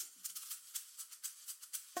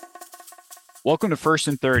Welcome to First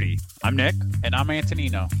and 30. I'm Nick. And I'm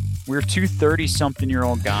Antonino. We're two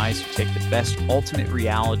 30-something-year-old guys who take the best ultimate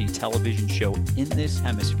reality television show in this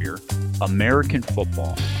hemisphere, American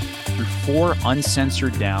football, through four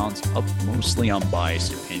uncensored downs of mostly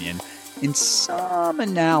unbiased opinion and some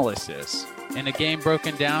analysis. In a game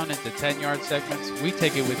broken down into 10-yard segments, we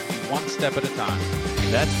take it with you one step at a time.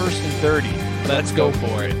 That's First and 30. Let's go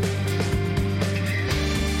for it.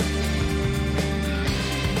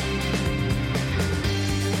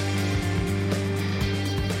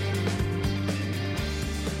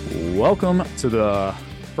 Welcome to the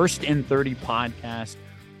First and 30 podcast.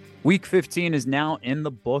 Week 15 is now in the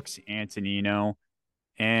books, Antonino,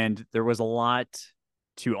 and there was a lot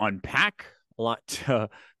to unpack, a lot to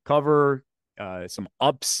cover, some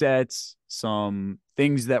upsets, some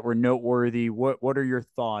things that were noteworthy. What are your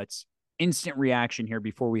thoughts? Instant reaction here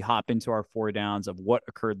before we hop into our four downs of what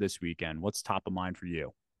occurred this weekend. What's top of mind for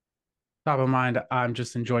you? Top of mind, I'm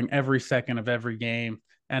just enjoying every second of every game.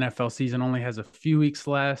 NFL season only has a few weeks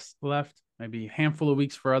left, maybe a handful of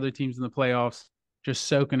weeks for other teams in the playoffs, just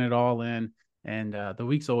soaking it all in. And the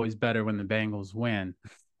week's always better when the Bengals win.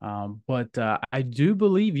 But I do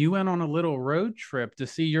believe you went on a little road trip to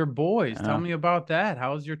see your boys. Tell me about that.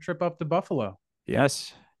 How was your trip up to Buffalo?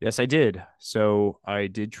 Yes, I did. So I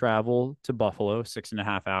did travel to Buffalo,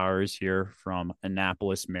 6.5 hours here from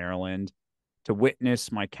Annapolis, Maryland, to witness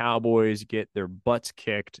my Cowboys get their butts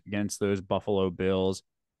kicked against those Buffalo Bills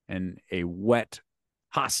in a wet,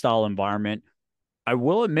 hostile environment. I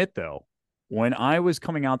will admit, though, when I was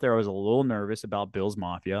coming out there, I was a little nervous about Bills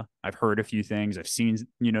Mafia. I've heard a few things. I've seen,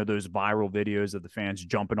 those viral videos of the fans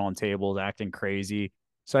jumping on tables, acting crazy.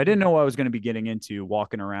 So I didn't know what I was going to be getting into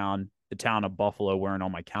walking around the town of Buffalo wearing all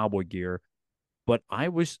my cowboy gear. But I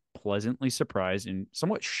was pleasantly surprised and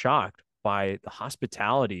somewhat shocked by the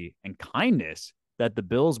hospitality and kindness that the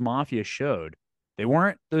Bills Mafia showed. They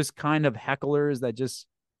weren't those kind of hecklers that just,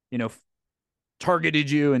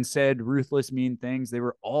 targeted you and said ruthless, mean things. They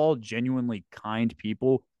were all genuinely kind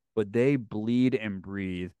people, but they bleed and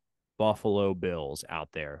breathe Buffalo Bills out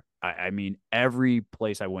there. I mean, every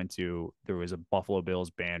place I went to, there was a Buffalo Bills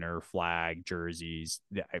banner, flag, jerseys.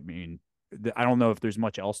 I mean, I don't know if there's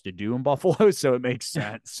much else to do in Buffalo, so it makes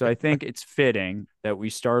sense. So I think it's fitting that we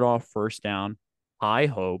start off first down, high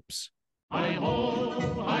hopes. Hi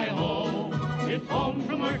ho, it's home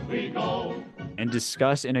from work we go. And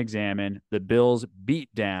discuss and examine the Bills'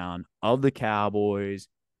 beatdown of the Cowboys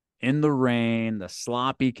in the rain, the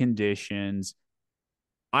sloppy conditions.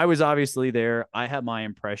 I was obviously there. I had my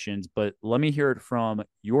impressions, but let me hear it from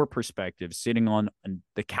your perspective, sitting on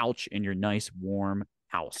the couch in your nice, warm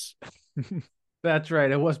house. That's right.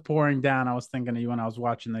 It was pouring down. I was thinking of you when I was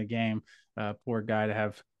watching the game. Poor guy to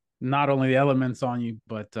have not only the elements on you,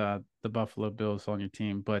 but the Buffalo Bills on your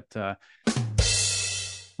team. But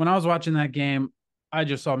when I was watching that game, I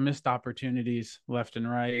just saw missed opportunities left and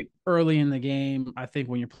right. Early in the game, I think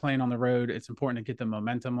when you're playing on the road, it's important to get the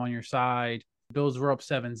momentum on your side. Bills were up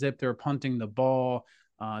 7-zip. They were punting the ball.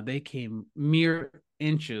 They came mere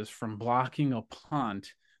inches from blocking a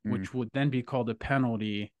punt, which would then be called a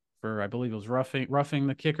penalty for, I believe it was roughing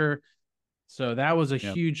the kicker. So that was a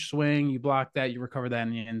huge swing. You block that, you recover that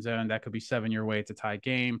in the end zone. That could be 7-year way to tie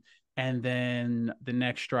game. And then the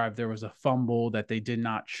next drive, there was a fumble that they did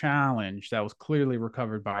not challenge. That was clearly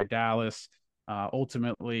recovered by Dallas.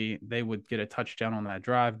 Ultimately, they would get a touchdown on that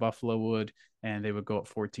drive, Buffalo would, and they would go up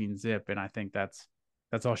 14-zip. And I think that's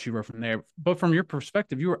all she wrote from there. But from your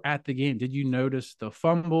perspective, you were at the game. Did you notice the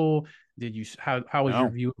fumble? How was your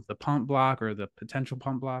view of the punt block or the potential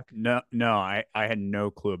punt block? No, I had no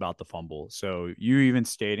clue about the fumble. So you even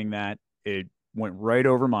stating that, it went right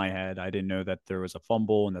over my head. I didn't know that there was a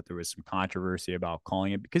fumble and that there was some controversy about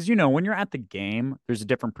calling it, because, when you're at the game, there's a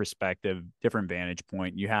different perspective, different vantage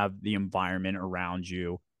point. You have the environment around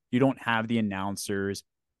you. You don't have the announcers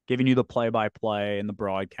giving you the play-by-play in the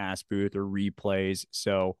broadcast booth or replays.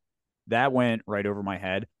 So that went right over my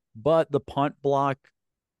head. But the punt block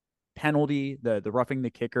penalty, the roughing the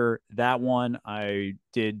kicker, that one, I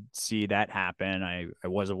did see that happen. I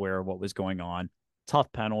was aware of what was going on. Tough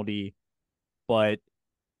penalty. But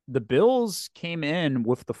the Bills came in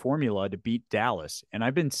with the formula to beat Dallas. And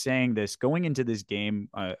I've been saying this going into this game.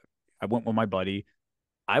 I went with my buddy.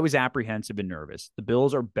 I was apprehensive and nervous. The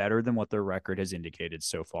Bills are better than what their record has indicated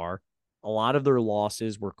so far. A lot of their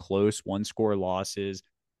losses were close, one-score losses.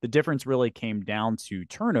 The difference really came down to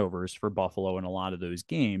turnovers for Buffalo in a lot of those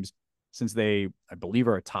games, since they, I believe,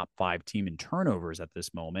 are a top 5 team in turnovers at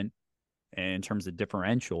this moment in terms of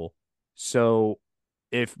differential. So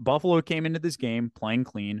if Buffalo came into this game playing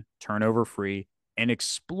clean, turnover free, and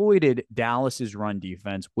exploited Dallas's run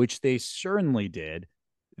defense, which they certainly did.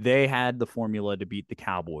 They had the formula to beat the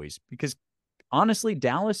Cowboys because honestly,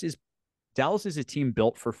 Dallas is a team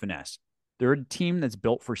built for finesse. They're a team that's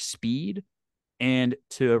built for speed and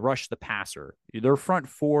to rush the passer. Their front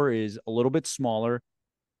four is a little bit smaller.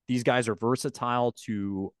 These guys are versatile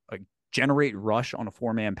to generate rush on a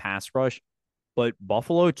four-man pass rush, but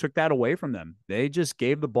Buffalo took that away from them. They just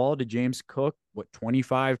gave the ball to James Cook,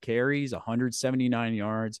 25 carries, 179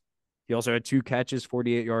 yards. He also had 2 catches,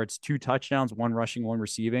 48 yards, 2 touchdowns, 1 rushing, 1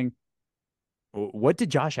 receiving. What did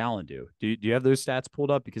Josh Allen do? Do you have those stats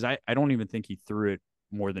pulled up? Because I don't even think he threw it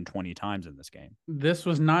more than 20 times in this game. This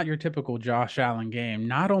was not your typical Josh Allen game.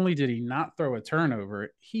 Not only did he not throw a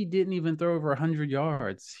turnover, he didn't even throw over 100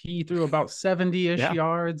 yards. He threw about 70-ish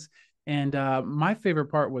yards. And my favorite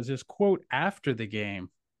part was his quote after the game,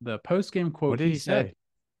 the post-game quote. What did he say?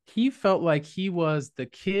 He felt like he was the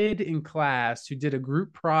kid in class who did a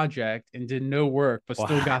group project and did no work, but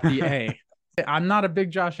still got the A. I'm not a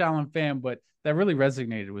big Josh Allen fan, but that really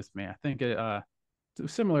resonated with me. I think it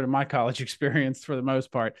similar to my college experience for the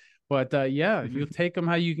most part. But you'll take him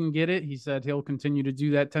how you can get it. He said he'll continue to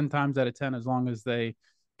do that 10 times out of 10 as long as they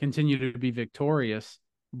continue to be victorious.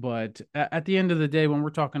 But at the end of the day, when we're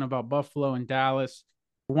talking about Buffalo and Dallas,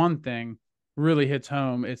 one thing really hits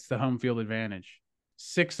home. It's the home field advantage.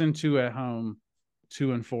 6-2 at home,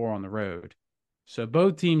 2-4 on the road. So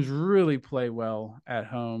both teams really play well at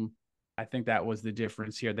home. I think that was the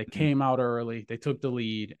difference here. They came out early, they took the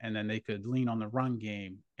lead, and then they could lean on the run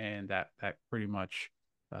game, and that pretty much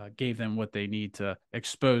gave them what they need to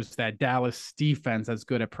expose that Dallas defense that's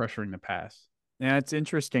good at pressuring the pass. Yeah, it's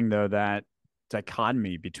interesting, though, that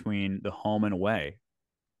dichotomy between the home and away.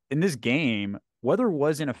 In this game, weather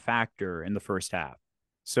wasn't a factor in the first half.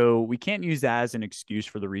 So we can't use that as an excuse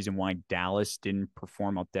for the reason why Dallas didn't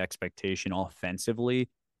perform up to expectation offensively.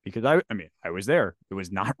 Because I was there. It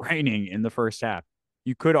was not raining in the first half.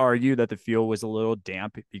 You could argue that the field was a little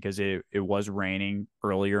damp because it was raining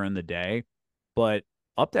earlier in the day. But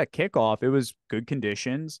up that kickoff, it was good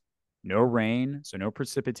conditions, no rain, so no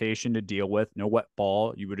precipitation to deal with, no wet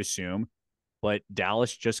ball, you would assume. But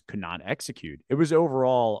Dallas just could not execute. It was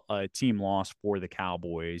overall a team loss for the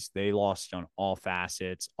Cowboys. They lost on all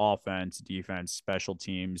facets, offense, defense, special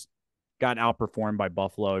teams. Got outperformed by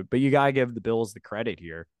Buffalo, but you got to give the Bills the credit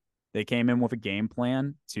here. They came in with a game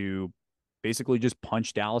plan to basically just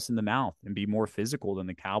punch Dallas in the mouth and be more physical than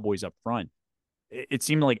the Cowboys up front. It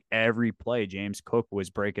seemed like every play, James Cook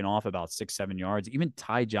was breaking off about 6-7 yards. Even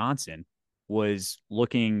Ty Johnson was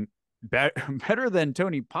looking better than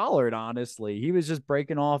Tony Pollard, honestly. He was just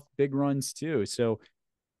breaking off big runs too. So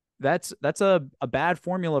that's a bad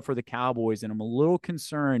formula for the Cowboys, and I'm a little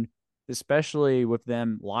concerned, especially with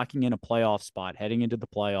them locking in a playoff spot heading into the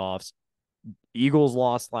playoffs. Eagles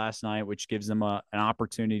lost last night, which gives them an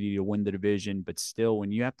opportunity to win the division. But still,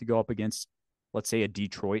 when you have to go up against, let's say, a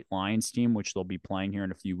Detroit Lions team, which they'll be playing here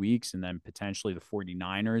in a few weeks, and then potentially the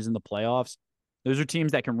 49ers in the playoffs, those are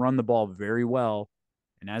teams that can run the ball very well.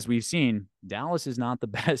 And as we've seen, Dallas is not the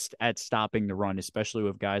best at stopping the run, especially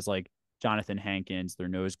with guys like Jonathan Hankins, their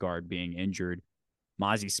nose guard, being injured.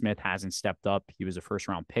 Mozzie Smith hasn't stepped up. He was a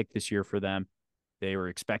first-round pick this year for them. They were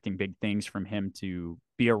expecting big things from him to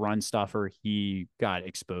be a run stuffer. He got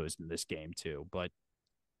exposed in this game too. But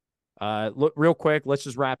look, real quick, let's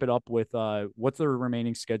just wrap it up with what's the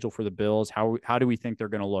remaining schedule for the Bills? How do we think they're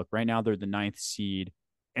going to look? Right now, they're the 9th seed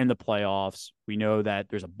in the playoffs. We know that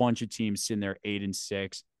there's a bunch of teams sitting there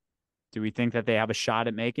 8-6. Do we think that they have a shot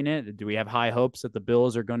at making it? Do we have high hopes that the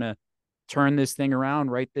Bills are going to turn this thing around,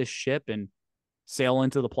 right this ship, and sail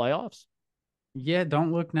into the playoffs? Yeah,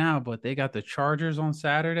 don't look now, but they got the Chargers on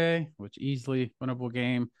Saturday, which easily winnable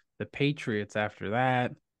game. The Patriots after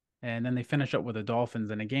that. And then they finish up with the Dolphins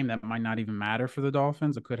in a game that might not even matter for the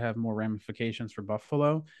Dolphins. It could have more ramifications for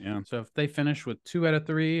Buffalo. Yeah. So if they finish with 2 out of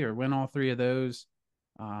 3 or win all 3 of those,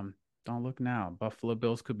 don't look now. Buffalo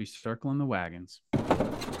Bills could be circling the wagons.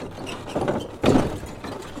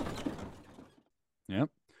 Yep.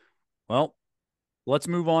 Well, let's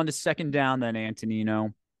move on to second down then,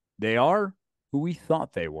 Antonino. They are who we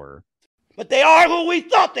thought they were. But they are who we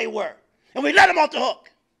thought they were, and we let them off the hook.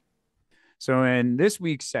 So in this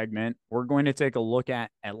week's segment, we're going to take a look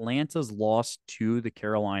at Atlanta's loss to the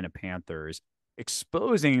Carolina Panthers,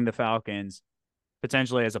 exposing the Falcons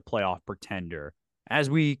potentially as a playoff pretender, as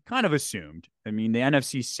we kind of assumed. I mean, the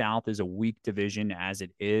NFC South is a weak division as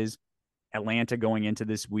it is. Atlanta going into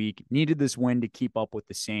this week needed this win to keep up with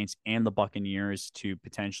the Saints and the Buccaneers to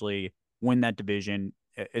potentially win that division.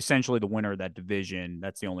 Essentially the winner of that division.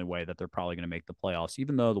 That's the only way that they're probably going to make the playoffs,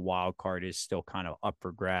 even though the wild card is still kind of up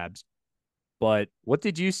for grabs. But what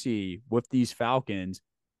did you see with these Falcons?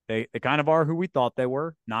 They kind of are who we thought they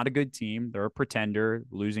were. Not a good team. They're a pretender,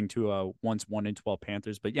 losing to a once 1-12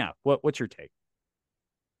 Panthers. But yeah, what's your take?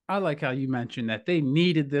 I like how you mentioned that they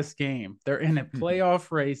needed this game. They're in a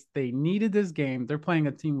playoff race. They needed this game. They're playing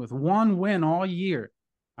a team with one win all year.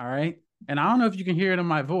 All right. And I don't know if you can hear it in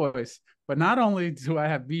my voice, but not only do I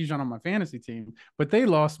have Bijan on my fantasy team, but they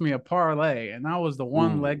lost me a parlay, and that was the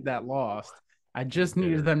one leg that lost. I just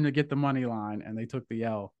needed them to get the money line, and they took the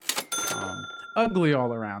L. Ugly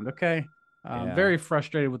all around. Okay. Very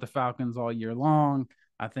frustrated with the Falcons all year long.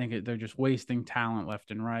 I think they're just wasting talent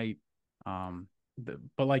left and right.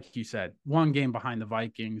 But like you said, one game behind the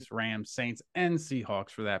Vikings, Rams, Saints, and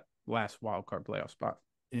Seahawks for that last wild card playoff spot.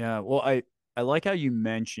 Yeah, well, I like how you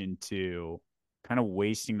mentioned too, kind of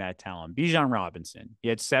wasting that talent. Bijan Robinson, he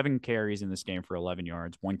had 7 carries in this game for 11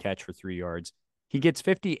 yards, 1 catch for 3 yards. He gets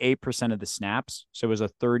 58% of the snaps, so it was a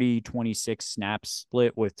 30-26 snap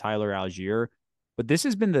split with Tyler Algier. But this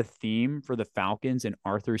has been the theme for the Falcons and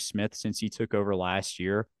Arthur Smith since he took over last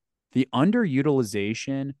year. The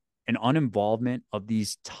underutilization and uninvolvement of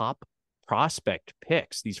these top prospect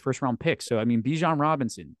picks, these first round picks. So, I mean, Bijan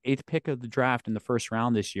Robinson, 8th pick of the draft in the first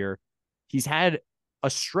round this year. He's had a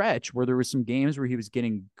stretch where there was some games where he was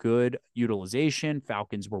getting good utilization.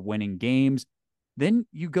 Falcons were winning games. Then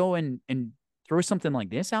you go and throw something like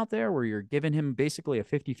this out there where you're giving him basically a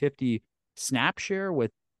 50-50 snap share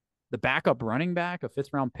with the backup running back, a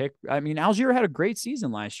 5th round pick. I mean, Algier had a great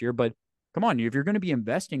season last year, but come on, if you're going to be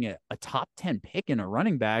investing a top 10 pick in a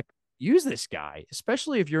running back, use this guy,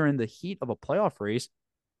 especially if you're in the heat of a playoff race.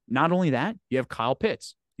 Not only that, you have Kyle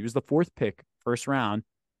Pitts. He was the 4th pick, first round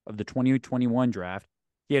of the 2021 draft.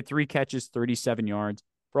 He had 3 catches, 37 yards.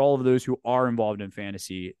 For all of those who are involved in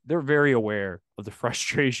fantasy, they're very aware of the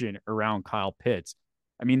frustration around Kyle Pitts.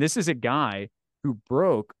 I mean, this is a guy who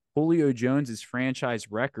broke Julio Jones's franchise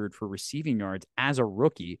record for receiving yards as a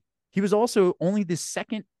rookie. He was also only the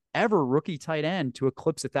 2nd ever rookie tight end to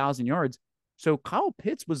eclipse 1,000 yards. So Kyle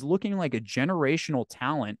Pitts was looking like a generational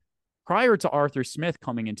talent prior to Arthur Smith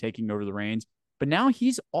coming and taking over the reins. But now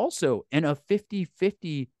he's also in a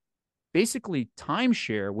 50-50 basically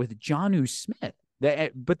timeshare with Jonnu Smith.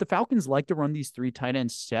 But the Falcons like to run these 3 tight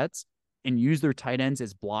end sets and use their tight ends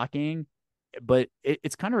as blocking. But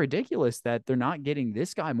it's kind of ridiculous that they're not getting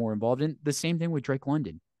this guy more involved. And the same thing with Drake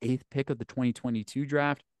London, 8th pick of the 2022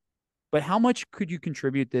 draft. But how much could you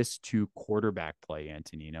contribute this to quarterback play,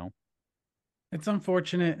 Antonino? It's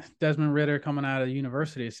unfortunate. Desmond Ridder coming out of the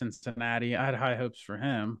University of Cincinnati. I had high hopes for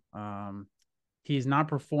him. He's not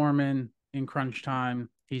performing in crunch time.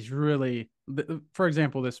 He's really, for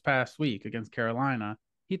example, this past week against Carolina,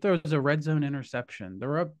 he throws a red zone interception.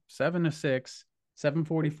 They're up 7-6,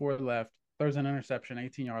 7:44 left, throws an interception,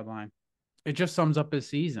 18-yard line. It just sums up his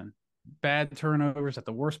season. Bad turnovers at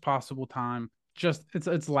the worst possible time. Just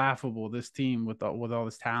it's laughable. This team with all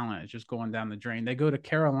this talent is just going down the drain. They go to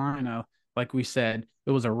Carolina, like we said,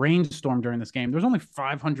 it was a rainstorm during this game. There's only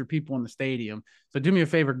 500 people in the stadium. So do me a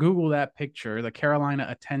favor, Google that picture, the Carolina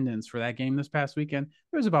attendance for that game this past weekend.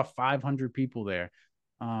 There was about 500 people there.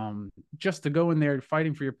 Just to go in there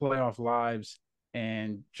fighting for your playoff lives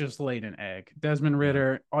and just laid an egg. Desmond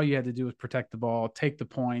Ridder, all you had to do was protect the ball, take the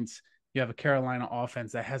points. You have a Carolina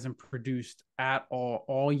offense that hasn't produced at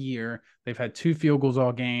all year. They've had 2 field goals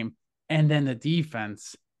all game. And then the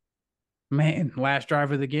defense, man, last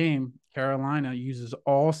drive of the game, Carolina uses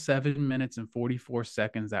all 7 minutes and 44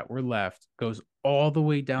 seconds that were left, goes all the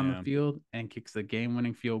way down the field and kicks the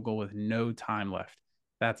game-winning field goal with no time left.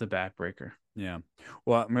 That's a backbreaker. Yeah.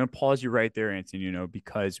 Well, I'm going to pause you right there, Antonino,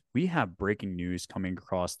 because we have breaking news coming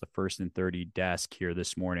across the First and 30 desk here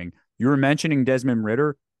this morning. You were mentioning Desmond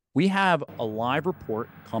Ridder. We have a live report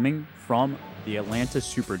coming from the Atlanta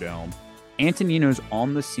Superdome. Antonino's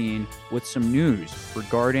on the scene with some news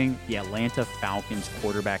regarding the Atlanta Falcons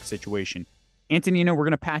quarterback situation. Antonino, we're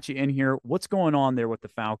going to patch you in here. What's going on there with the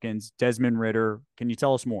Falcons? Desmond Ridder, can you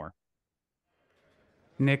tell us more?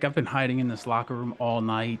 Nick, I've been hiding in this locker room all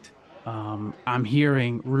night. I'm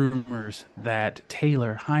hearing rumors that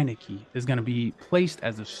Taylor Heineke is going to be placed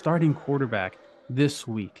as a starting quarterback this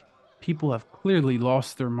week. People have clearly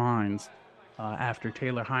lost their minds after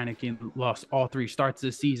Taylor Heineke lost all 3 starts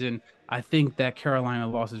this season. I think that Carolina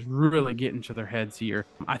loss is really getting to their heads here.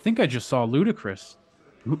 I think I just saw Ludacris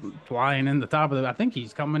flying in the top of I think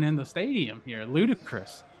he's coming in the stadium here.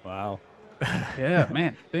 Ludacris. Wow. Yeah,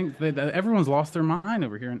 man. I think that everyone's lost their mind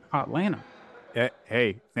over here in Hotlanta.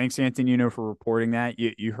 Hey, thanks, Antonino, for reporting that.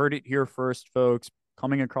 You heard it here first, folks.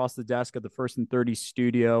 Coming across the desk of the First and 30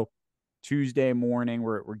 studio, Tuesday morning,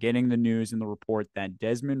 we're getting the news and the report that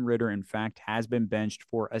Desmond Ridder, in fact, has been benched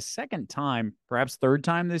for a second time, perhaps third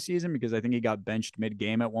time this season, because I think he got benched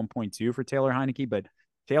mid-game at 1.2 for Taylor Heineke. But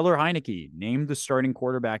Taylor Heineke named the starting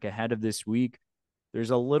quarterback ahead of this week.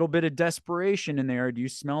 There's a little bit of desperation in there. Do you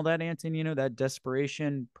smell that, Anthony? That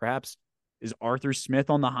desperation? Perhaps is Arthur Smith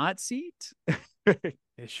on the hot seat?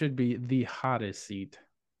 It should be the hottest seat.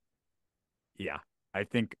 Yeah. I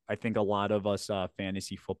think a lot of us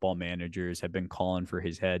fantasy football managers have been calling for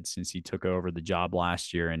his head since he took over the job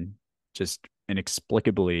last year and just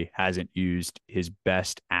inexplicably hasn't used his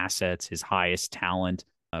best assets, his highest talent.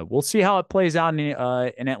 We'll see how it plays out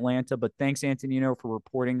in Atlanta, but thanks, Antonino, for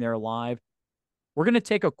reporting there live. We're going to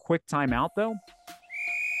take a quick timeout, though.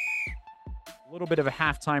 A little bit of a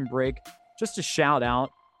halftime break just to shout out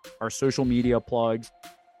our social media plugs.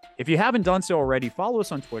 If you haven't done so already, follow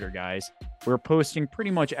us on Twitter, guys. We're posting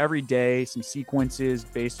pretty much every day some sequences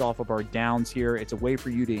based off of our downs here. It's a way for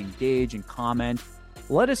you to engage and comment.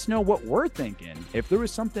 Let us know what we're thinking. If there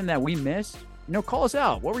was something that we missed, call us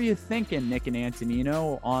out. What were you thinking, Nick and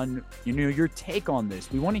Antonino, on your take on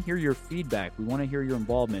this? We want to hear your feedback. We want to hear your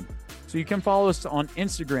involvement. So you can follow us on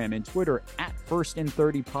Instagram and Twitter at First and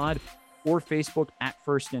 30 Pod or Facebook at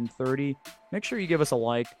First and 30. Make sure you give us a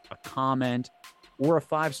like, a comment, or a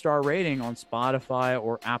 5-star rating on Spotify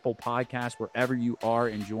or Apple Podcasts, wherever you are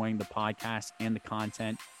enjoying the podcast and the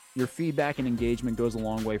content. Your feedback and engagement goes a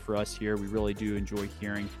long way for us here. We really do enjoy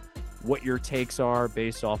hearing what your takes are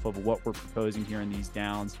based off of what we're proposing here in these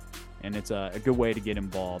downs, and it's a good way to get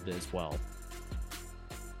involved as well.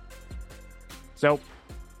 So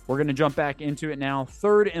we're going to jump back into it now.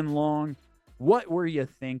 3rd and long. What were you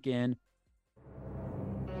thinking?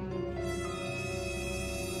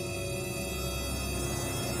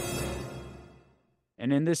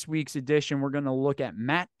 And in this week's edition, we're going to look at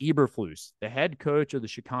Matt Eberflus, the head coach of the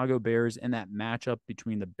Chicago Bears, in that matchup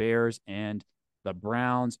between the Bears and the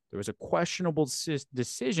Browns. There was a questionable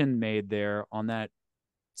decision made there on that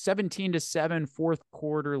 17-7 fourth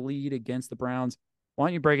quarter lead against the Browns. Why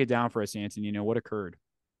don't you break it down for us, Anthony? What occurred?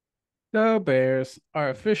 The Bears are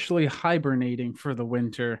officially hibernating for the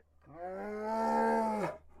winter.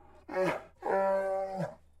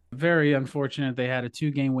 Very unfortunate. They had a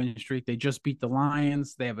 2-game win streak. They just beat the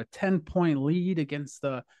Lions. They have a 10-point lead against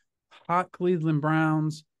the hot Cleveland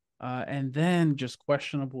Browns. And then just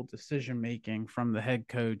questionable decision-making from the head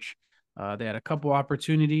coach. They had a couple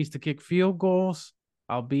opportunities to kick field goals,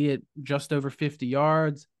 albeit just over 50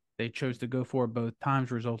 yards. They chose to go for it both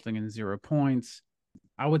times, resulting in 0 points.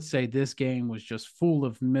 I would say this game was just full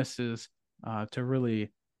of misses to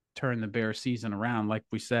really turn the Bears season around. Like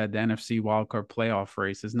we said, the NFC wildcard playoff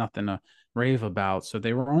race is nothing to rave about. So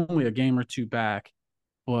they were only a game or two back.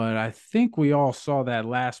 But I think we all saw that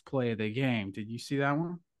last play of the game. Did you see that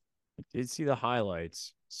one? I did see the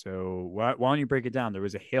highlights. So why don't you break it down? There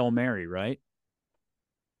was a Hail Mary, right?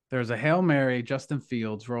 There's a Hail Mary. Justin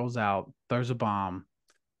Fields rolls out. There's a bomb.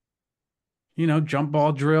 Jump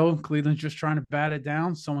ball drill. Cleveland's just trying to bat it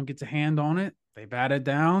down. Someone gets a hand on it. They bat it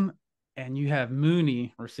down. And you have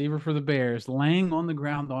Mooney, receiver for the Bears, laying on the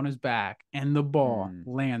ground on his back. And the ball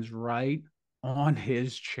lands right on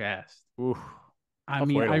his chest. Ooh, I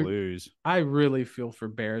mean, lose. I really feel for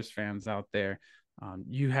Bears fans out there.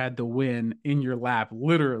 You had the win in your lap,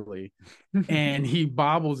 literally, and he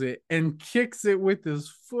bobbles it and kicks it with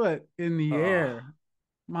his foot in the air.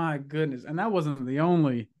 My goodness. And that wasn't the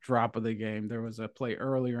only drop of the game. There was a play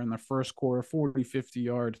earlier in the first quarter, 40, 50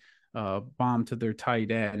 yard bomb to their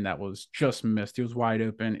tight end that was just missed. He was wide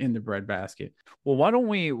open in the breadbasket. Well, why don't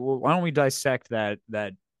we dissect that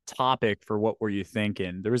topic for what were you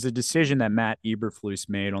thinking? There was a decision that Matt Eberflus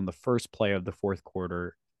made on the first play of the fourth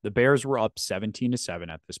quarter. The Bears were up 17-7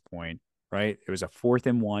 at this point, right? It was a 4th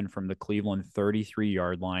and 1 from the Cleveland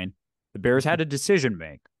 33-yard line. The Bears had a decision to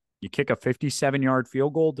make. You kick a 57-yard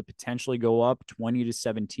field goal to potentially go up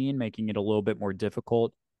 20-17, making it a little bit more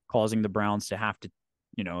difficult, causing the Browns to have to,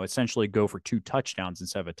 essentially go for 2 touchdowns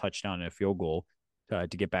instead of a touchdown and a field goal to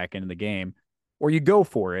get back into the game. Or you go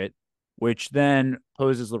for it, which then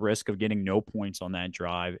poses the risk of getting no points on that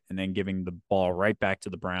drive and then giving the ball right back to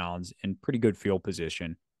the Browns in pretty good field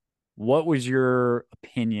position. What was your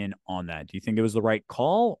opinion on that? Do you think it was the right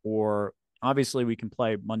call? Or obviously we can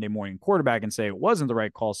play Monday morning quarterback and say it wasn't the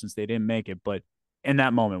right call since they didn't make it. But in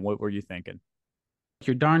that moment, what were you thinking?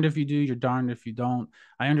 You're darned if you do, you're darned if you don't.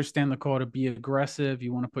 I understand the call to be aggressive.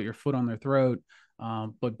 You want to put your foot on their throat.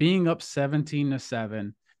 But being up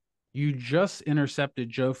 17-7, you just intercepted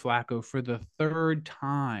Joe Flacco for the 3rd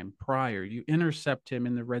time prior. You intercept him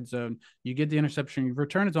in the red zone. You get the interception. You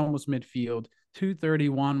return it almost midfield.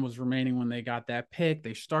 2:31 was remaining when they got that pick.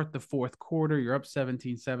 They start the fourth quarter. You're up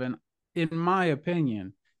 17-7. In my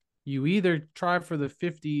opinion, you either try for the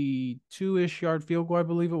 52-ish yard field goal, I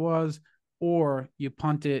believe it was, or you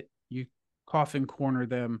punt it, you coffin corner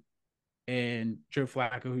them, and Joe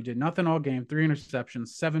Flacco, who did nothing all game, 3 interceptions,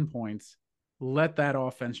 7 points, let that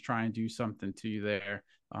offense try and do something to you there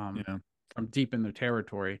from deep in their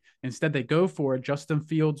territory. Instead, they go for it. Justin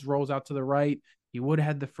Fields rolls out to the right. He would have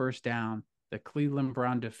had the first down. The Cleveland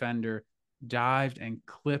Brown defender dived and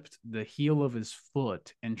clipped the heel of his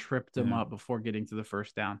foot and tripped him up before getting to the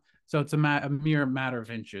first down. So it's a mere matter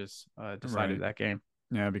of inches decided that game.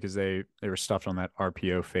 Yeah, because they were stuffed on that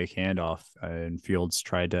RPO fake handoff, and Fields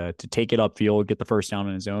tried to take it upfield, get the first down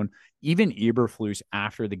on his own. Even Eberflus,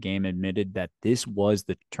 after the game, admitted that this was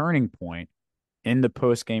the turning point in the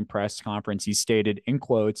post-game press conference. He stated, in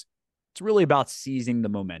quotes, "It's really about seizing the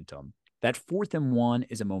momentum. That 4th and 1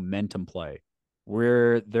 is a momentum play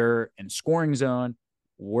where they're in scoring zone,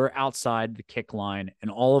 we're outside the kick line,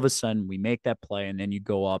 and all of a sudden we make that play, and then you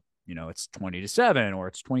go up, it's 20-7 or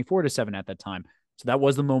it's 24-7 at that time." So that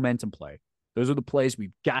was the momentum play. Those are the plays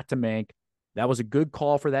we've got to make. That was a good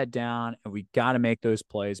call for that down, and we got to make those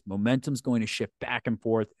plays. Momentum's going to shift back and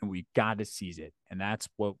forth, and we got to seize it. And that's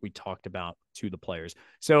what we talked about to the players.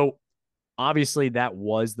 So obviously that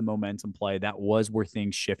was the momentum play. That was where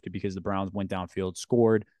things shifted because the Browns went downfield,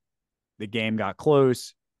 scored. The game got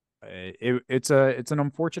close. It's an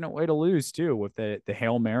unfortunate way to lose too, with the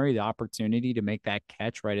Hail Mary, the opportunity to make that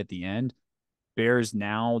catch right at the end. Bears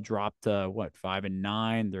now dropped to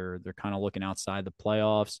 5-9. They're kind of looking outside the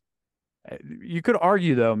playoffs. You could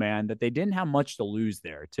argue though, man, that they didn't have much to lose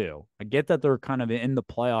there too. I get that they're kind of in the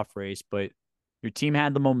playoff race, but your team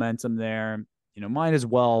had the momentum there. Might as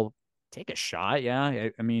well take a shot. Yeah,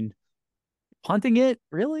 I mean, punting it,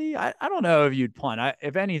 really? I don't know if you'd punt.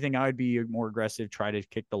 If anything, I would be more aggressive, try to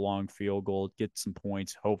kick the long field goal, get some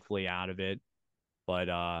points, hopefully out of it. But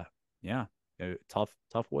yeah. Tough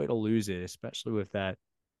way to lose it, especially with that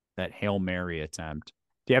Hail Mary attempt.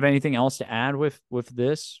 Do you have anything else to add with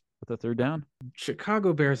the third down?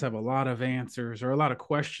 Chicago Bears have a lot of answers or a lot of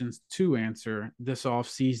questions to answer this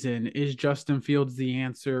offseason. Is Justin Fields the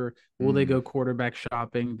answer? Will they go quarterback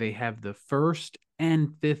shopping? They have the 1st and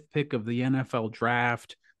 5th pick of the NFL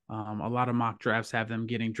draft. A lot of mock drafts have them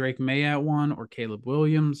getting Drake May at 1 or Caleb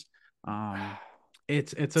Williams.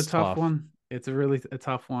 It's a tough one. It's a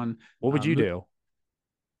tough one. What would you do?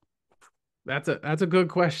 That's a good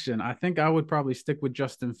question. I think I would probably stick with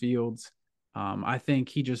Justin Fields. I think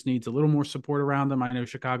he just needs a little more support around him. I know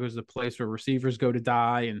Chicago is the place where receivers go to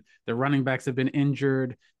die, and their running backs have been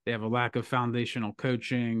injured. They have a lack of foundational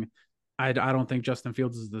coaching. I don't think Justin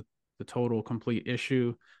Fields is the total complete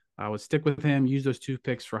issue. I would stick with him, use those 2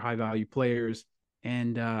 picks for high-value players.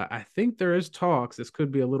 And I think there is talks. This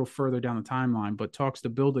could be a little further down the timeline, but talks to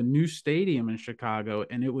build a new stadium in Chicago,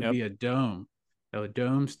 and it would be a dome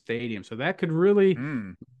stadium. So that could really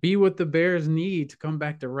be what the Bears need to come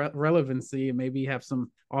back to relevancy and maybe have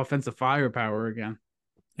some offensive firepower again.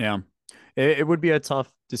 Yeah. It would be a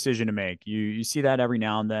tough decision to make. You see that every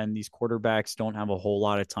now and then. These quarterbacks don't have a whole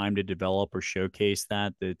lot of time to develop or showcase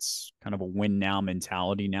that. It's kind of a win now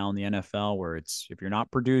mentality now in the NFL, where it's, if you're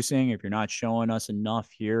not producing, if you're not showing us enough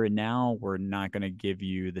here and now, we're not going to give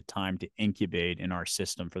you the time to incubate in our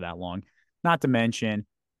system for that long. Not to mention,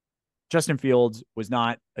 Justin Fields was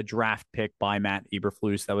not a draft pick by Matt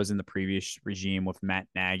Eberflus. That was in the previous regime with Matt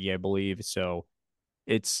Nagy, I believe. So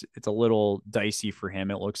it's a little dicey for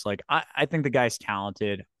him, it looks like. I think the guy's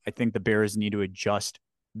talented. I think the Bears need to adjust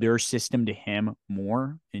their system to him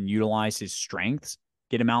more and utilize his strengths,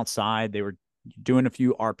 get him outside. They were doing a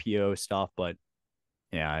few RPO stuff, but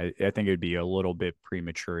yeah, I think it would be a little bit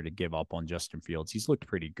premature to give up on Justin Fields. He's looked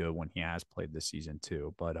pretty good when he has played this season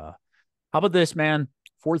too. But how about this, man?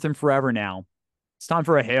 4th and forever now. It's time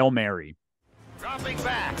for a Hail Mary. Dropping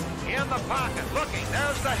back, in the pocket, looking,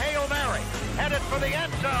 there's the Hail Mary, headed for the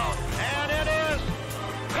end zone, and it is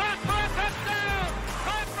caught for a touchdown!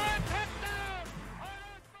 Caught for a touchdown!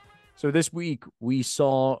 So this week, we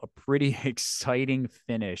saw a pretty exciting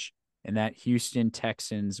finish in that Houston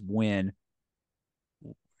Texans win.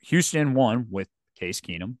 Houston won with Case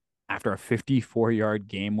Keenum after a 54-yard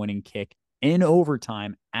game-winning kick in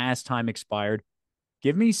overtime as time expired.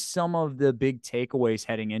 Give me some of the big takeaways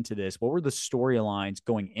heading into this. What were the storylines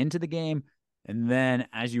going into the game? And then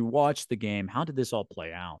as you watch the game, how did this all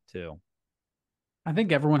play out too? I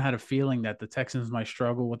think everyone had a feeling that the Texans might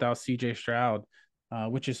struggle without C.J. Stroud,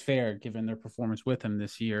 which is fair given their performance with him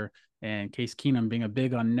this year and Case Keenum being a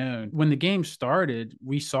big unknown. When the game started,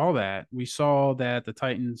 we saw that. We saw that the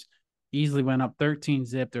Titans easily went up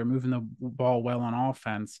 13-zip. They're moving the ball well on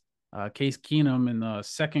offense. Case Keenum in the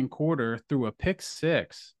second quarter threw a pick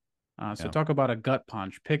six. So talk about a gut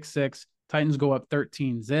punch. Pick six. Titans go up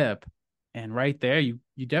 13-zip. And right there, you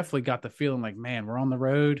definitely got the feeling like, man, we're on the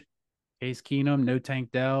road. Case Keenum, no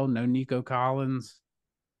Tank Dell, no Nico Collins.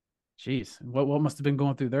 Jeez, what must have been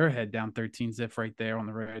going through their head down 13-zip right there on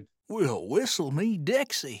the road? Well, whistle me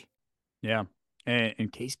Dixie. Yeah.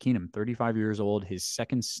 And Case Keenum, 35 years old, his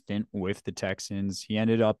second stint with the Texans. He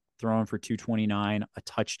ended up throwing for 229, a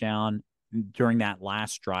touchdown during that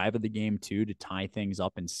last drive of the game, too, to tie things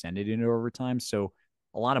up and send it into overtime. So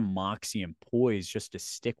a lot of moxie and poise just to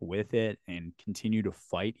stick with it and continue to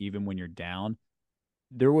fight even when you're down.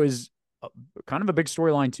 There was kind of a big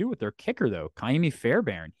storyline, too, with their kicker, though, Kaimi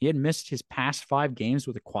Fairbairn. He had missed his past 5 games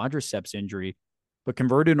with a quadriceps injury, but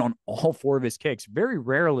converted on all 4 of his kicks. Very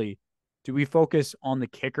rarely do we focus on the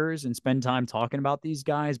kickers and spend time talking about these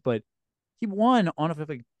guys, but he won on a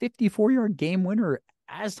 54-yard game winner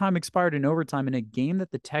as time expired in overtime in a game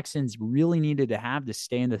that the Texans really needed to have to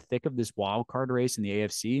stay in the thick of this wild card race in the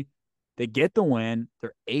AFC. They get the win.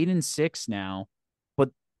 They're 8-6 now, but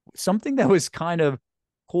something that was kind of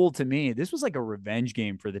cool to me, this was like a revenge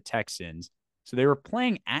game for the Texans. So they were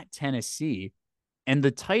playing at Tennessee, and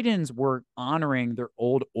the Titans were honoring their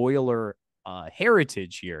old Oiler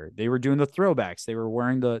heritage here. They were doing the throwbacks. They were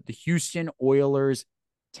wearing the Houston Oilers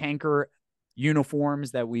tanker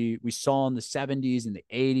uniforms that we saw in the 70s and the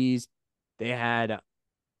 80s. They had,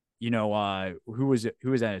 who was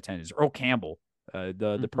at attendance? Earl Campbell,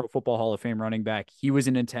 the Pro Football Hall of Fame running back. He was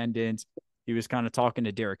in attendance. He was kind of talking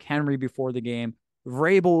to Derrick Henry before the game.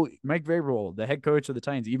 Mike Vrabel, the head coach of the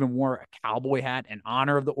Titans, even wore a cowboy hat in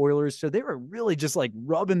honor of the Oilers. So they were really just like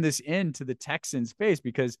rubbing this into the Texans' face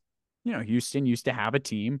because, Houston used to have a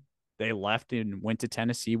team. They left and went to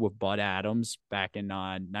Tennessee with Bud Adams back in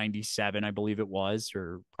 97, I believe it was,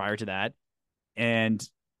 or prior to that. And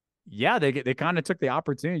yeah, they kind of took the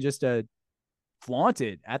opportunity just to flaunt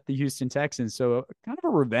it at the Houston Texans. So kind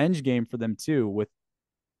of a revenge game for them too, with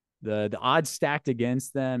the odds stacked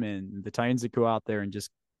against them, and the Titans that go out there and just,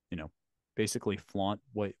 basically flaunt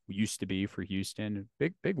what used to be for Houston.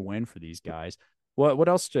 Big win for these guys. What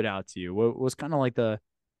else stood out to you? What was kind of like the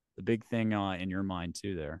big thing in your mind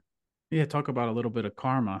too there? Yeah, talk about a little bit of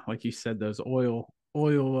karma. Like you said, those oil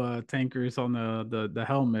tankers on the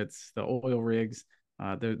helmets, the oil rigs.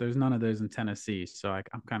 There's none of those in Tennessee. So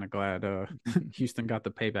I'm kind of glad Houston got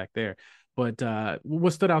the payback there. But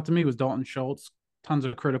what stood out to me was Dalton Schultz. Tons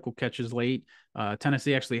of critical catches late.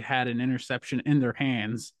 Tennessee actually had an interception in their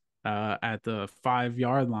hands at the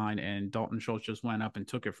 5-yard line, and Dalton Schultz just went up and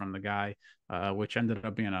took it from the guy, which ended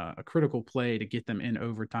up being a critical play to get them in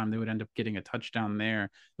overtime. They would end up getting a touchdown there.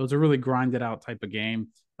 It was a really grinded out type of game.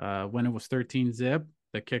 When it was 13-zip,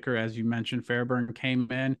 the kicker, as you mentioned, Fairbairn came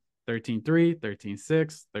in 13-3,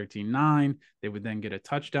 13-6, 13-9. They would then get a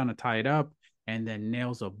touchdown to tie it up, and then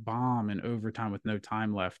nails a bomb in overtime with no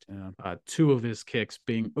time left. 2 of his kicks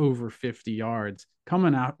being over 50 yards,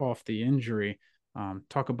 coming out off the injury.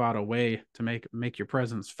 Talk about a way to make your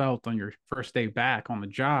presence felt on your first day back on the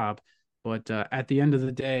job. But at the end of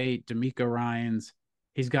the day, D'Amico Ryans,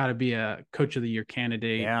 he's got to be a Coach of the Year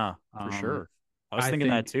candidate. Yeah, for sure. I was thinking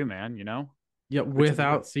that too, man, Yeah,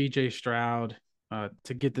 without CJ Stroud,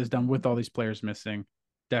 to get this done with all these players missing,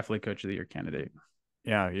 definitely Coach of the Year candidate.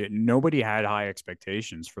 Yeah, nobody had high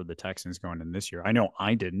expectations for the Texans going in this year. I know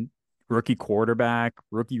I didn't. Rookie quarterback,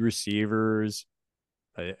 rookie receivers,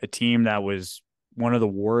 a team that was one of the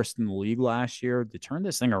worst in the league last year. To turn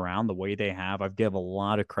this thing around the way they have, I've given a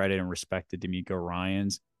lot of credit and respect to D'Amico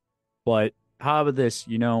Ryans. But how about this,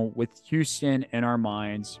 with Houston in our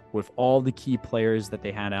minds, with all the key players that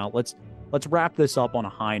they had out, let's wrap this up on a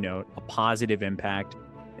high note, a positive impact.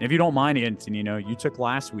 And if you don't mind, Antonino, you took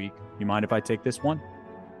last week. You mind if I take this one?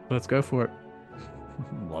 Let's go for it.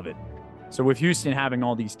 Love it. So with Houston having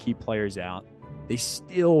all these key players out, they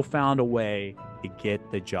still found a way to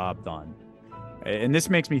get the job done. And this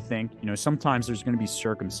makes me think, sometimes there's going to be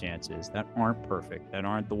circumstances that aren't perfect, that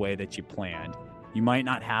aren't the way that you planned. You might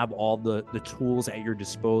not have all the tools at your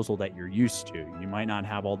disposal that you're used to. You might not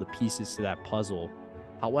have all the pieces to that puzzle.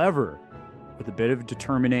 However, with a bit of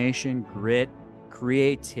determination, grit,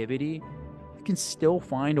 creativity, you can still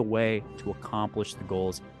find a way to accomplish the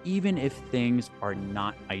goals, even if things are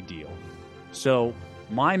not ideal. So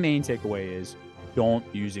my main takeaway is don't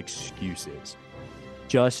use excuses.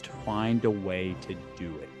 Just find a way to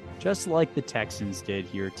do it. Just like the Texans did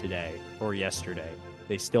here today or yesterday.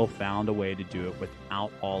 They still found a way to do it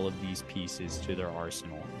without all of these pieces to their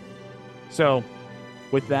arsenal. So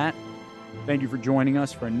with that, thank you for joining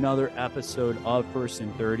us for another episode of First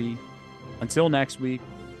and 30. Until next week,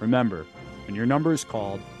 remember, when your number is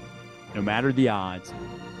called, no matter the odds,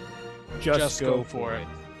 Just go for it.